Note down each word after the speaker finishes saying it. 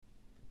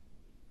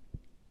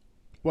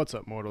What's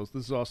up, mortals?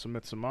 This is Awesome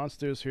Myths and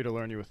Monsters, here to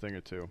learn you a thing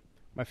or two.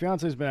 My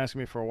fiance's been asking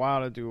me for a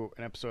while to do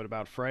an episode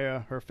about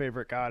Freya, her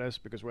favorite goddess,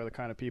 because we're the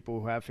kind of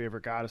people who have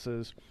favorite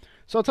goddesses.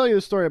 So I'll tell you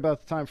the story about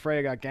the time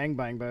Freya got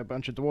gangbanged by a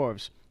bunch of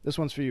dwarves. This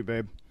one's for you,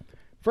 babe.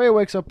 Freya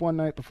wakes up one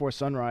night before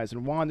sunrise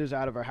and wanders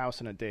out of her house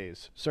in a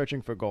daze,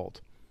 searching for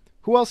gold.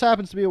 Who else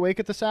happens to be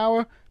awake at this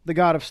hour? The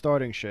god of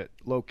starting shit,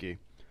 Loki.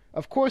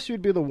 Of course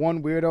you'd be the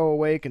one weirdo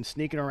awake and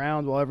sneaking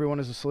around while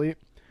everyone is asleep.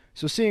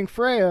 So seeing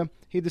Freya,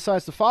 he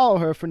decides to follow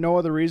her for no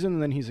other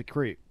reason than he's a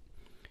creep.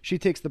 She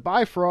takes the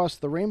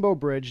Bifrost, the Rainbow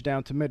Bridge,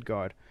 down to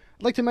Midgard.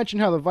 I'd like to mention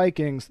how the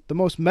Vikings, the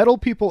most metal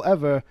people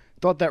ever,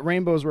 thought that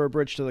rainbows were a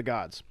bridge to the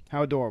gods.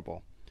 How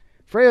adorable.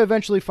 Freya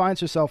eventually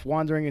finds herself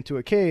wandering into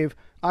a cave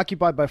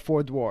occupied by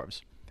 4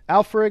 dwarves.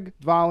 Alfrig,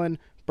 Dvalin,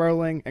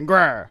 Burling, and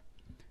Grer.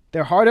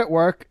 They're hard at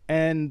work,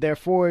 and at their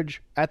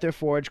forge,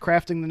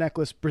 crafting the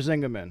necklace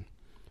Brisingamen.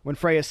 When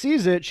Freya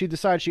sees it, she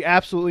decides she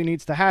absolutely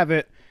needs to have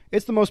it.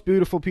 It's the most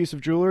beautiful piece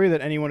of jewelry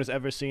that anyone has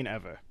ever seen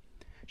ever.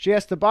 She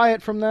has to buy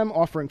it from them,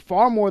 offering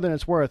far more than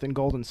it's worth in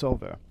gold and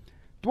silver.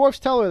 Dwarves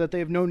tell her that they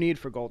have no need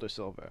for gold or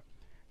silver.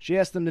 She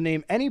asks them to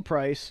name any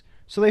price,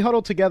 so they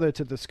huddle together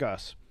to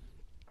discuss.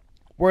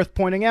 Worth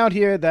pointing out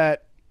here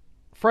that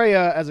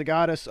Freya, as a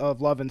goddess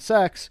of love and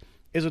sex,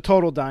 is a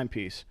total dime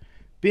piece.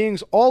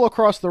 Beings all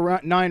across the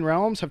 9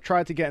 realms have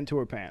tried to get into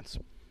her pants.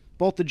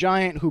 Both the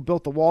giant who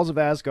built the walls of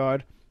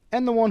Asgard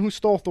and the one who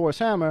stole Thor's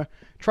hammer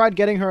tried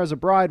getting her as a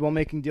bride while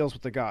making deals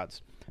with the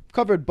gods. I've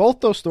covered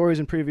both those stories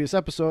in previous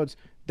episodes.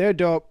 They're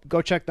dope.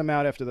 Go check them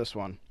out after this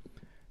one.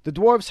 The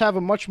dwarves have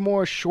a much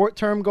more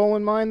short-term goal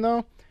in mind,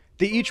 though.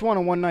 They each want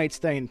a one-night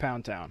stay in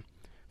Pound Town.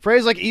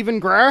 Freya's like, even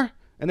Grer?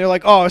 And they're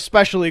like, oh,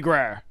 especially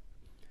Grer.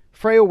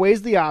 Freya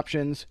weighs the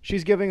options.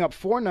 She's giving up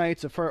 4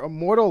 nights of her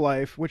immortal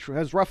life, which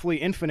has roughly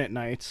infinite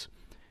nights.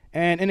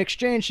 And in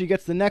exchange, she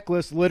gets the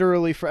necklace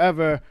literally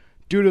forever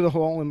due to the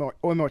whole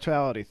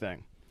immortality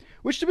thing.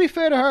 Which, to be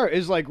fair to her,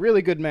 is like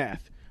really good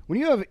math. When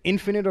you have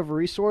infinite of a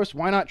resource,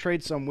 why not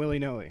trade some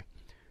willy-nilly?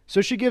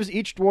 So she gives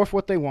each dwarf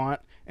what they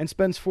want and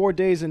spends 4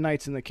 days and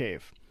nights in the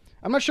cave.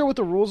 I'm not sure what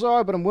the rules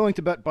are, but I'm willing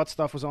to bet butt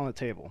stuff was on the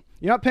table.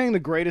 You're not paying the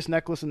greatest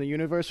necklace in the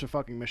universe for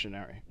fucking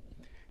missionary.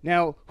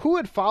 Now, who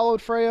had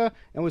followed Freya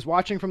and was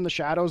watching from the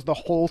shadows the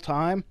whole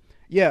time?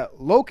 Yeah,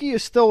 Loki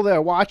is still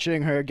there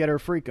watching her get her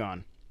freak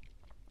on.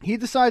 He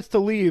decides to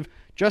leave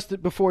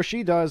just before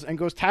she does and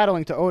goes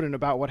tattling to Odin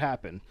about what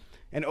happened.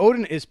 And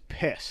Odin is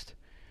pissed.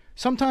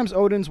 Sometimes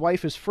Odin's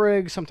wife is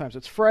Frigg, sometimes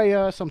it's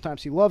Freya,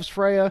 sometimes he loves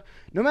Freya.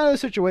 No matter the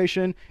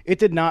situation, it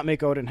did not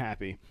make Odin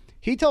happy.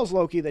 He tells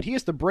Loki that he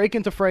has to break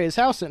into Freya's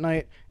house at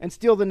night and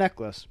steal the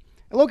necklace.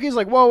 And Loki's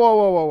like,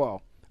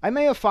 whoa. I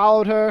may have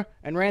followed her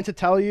and ran to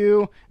tell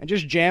you and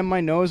just jammed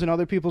my nose in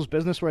other people's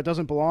business where it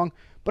doesn't belong,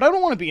 but I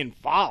don't want to be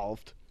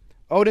involved.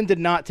 Odin did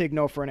not take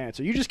no for an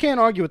answer. You just can't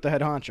argue with the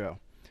head honcho.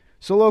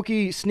 So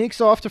Loki sneaks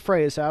off to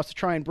Freya's house to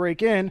try and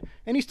break in,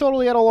 and he's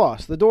totally at a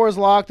loss. The door is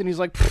locked, and he's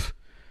like,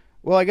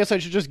 well, I guess I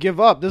should just give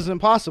up. This is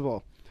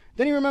impossible.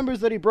 Then he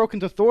remembers that he broke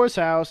into Thor's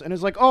house and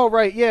is like, oh,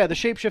 right, yeah, the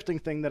shape-shifting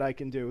thing that I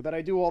can do, that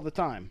I do all the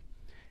time.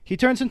 He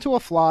turns into a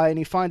fly, and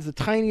he finds the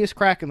tiniest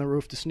crack in the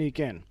roof to sneak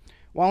in.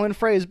 While in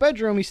Freya's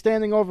bedroom, he's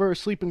standing over her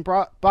sleeping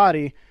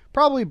body,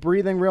 probably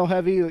breathing real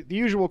heavy, the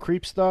usual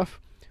creep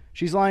stuff.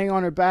 She's lying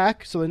on her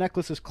back, so the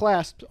necklace is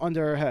clasped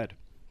under her head.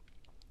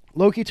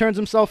 Loki turns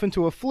himself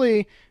into a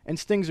flea and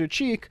stings her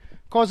cheek,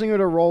 causing her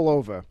to roll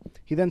over.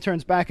 He then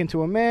turns back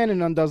into a man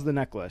and undoes the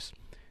necklace.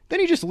 Then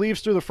he just leaves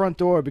through the front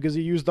door because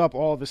he used up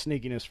all of his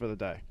sneakiness for the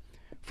day.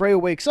 Freya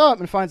wakes up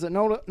and finds that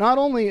not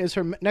only is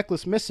her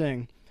necklace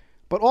missing,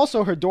 but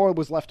also her door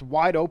was left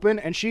wide open,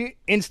 and she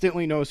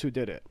instantly knows who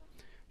did it.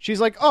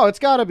 She's like, oh, it's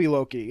gotta be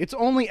Loki. It's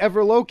only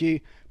ever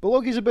Loki, but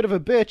Loki's a bit of a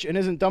bitch and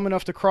isn't dumb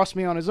enough to cross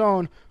me on his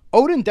own.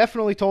 Odin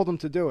definitely told him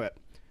to do it.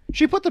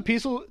 She put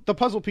the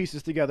puzzle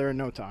pieces together in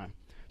no time.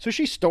 So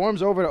she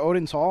storms over to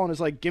Odin's hall and is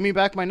like, give me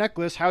back my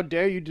necklace. How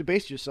dare you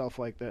debase yourself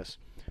like this?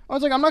 I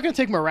was like, I'm not going to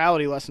take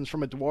morality lessons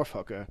from a dwarf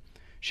hooker.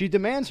 She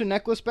demands her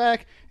necklace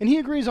back, and he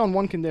agrees on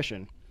one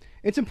condition.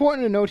 It's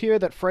important to note here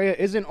that Freya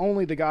isn't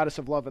only the goddess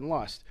of love and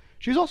lust.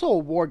 She's also a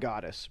war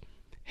goddess.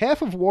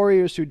 Half of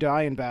warriors who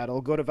die in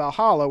battle go to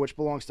Valhalla, which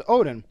belongs to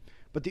Odin,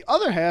 but the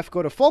other half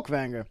go to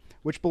Folkvanger,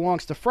 which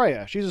belongs to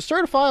Freya. She's a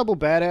certifiable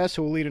badass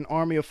who will lead an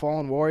army of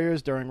fallen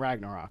warriors during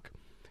Ragnarok.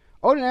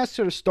 Odin asks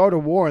her to start a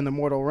war in the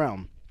mortal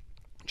realm.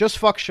 Just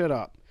fuck shit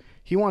up.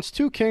 He wants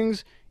 2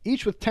 kings,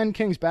 each with 10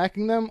 kings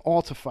backing them,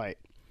 all to fight.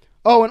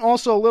 Oh, and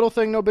also a little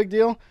thing, no big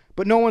deal,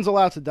 but no one's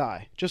allowed to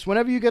die. Just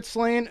whenever you get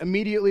slain,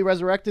 immediately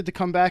resurrected to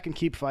come back and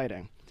keep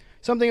fighting.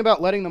 Something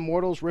about letting the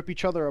mortals rip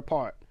each other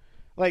apart.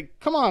 Like,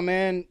 come on,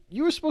 man.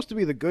 You were supposed to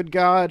be the good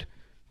god.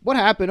 What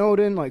happened,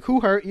 Odin? Like,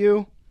 who hurt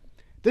you?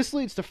 This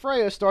leads to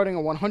Freya starting a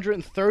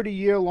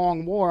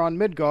 130-year-long war on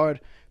Midgard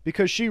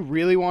because she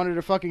really wanted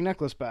her fucking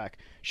necklace back.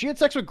 She had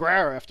sex with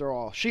Grer, after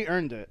all. She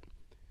earned it.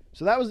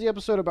 So that was the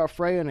episode about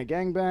Freya and a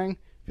gangbang.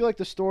 If you like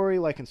the story,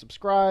 like and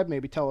subscribe.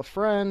 Maybe tell a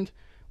friend.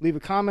 Leave a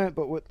comment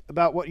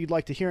about what you'd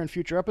like to hear in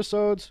future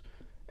episodes.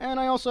 And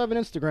I also have an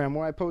Instagram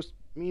where I post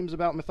memes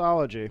about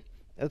mythology.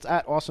 It's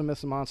at Awesome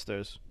Myths and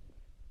Monsters.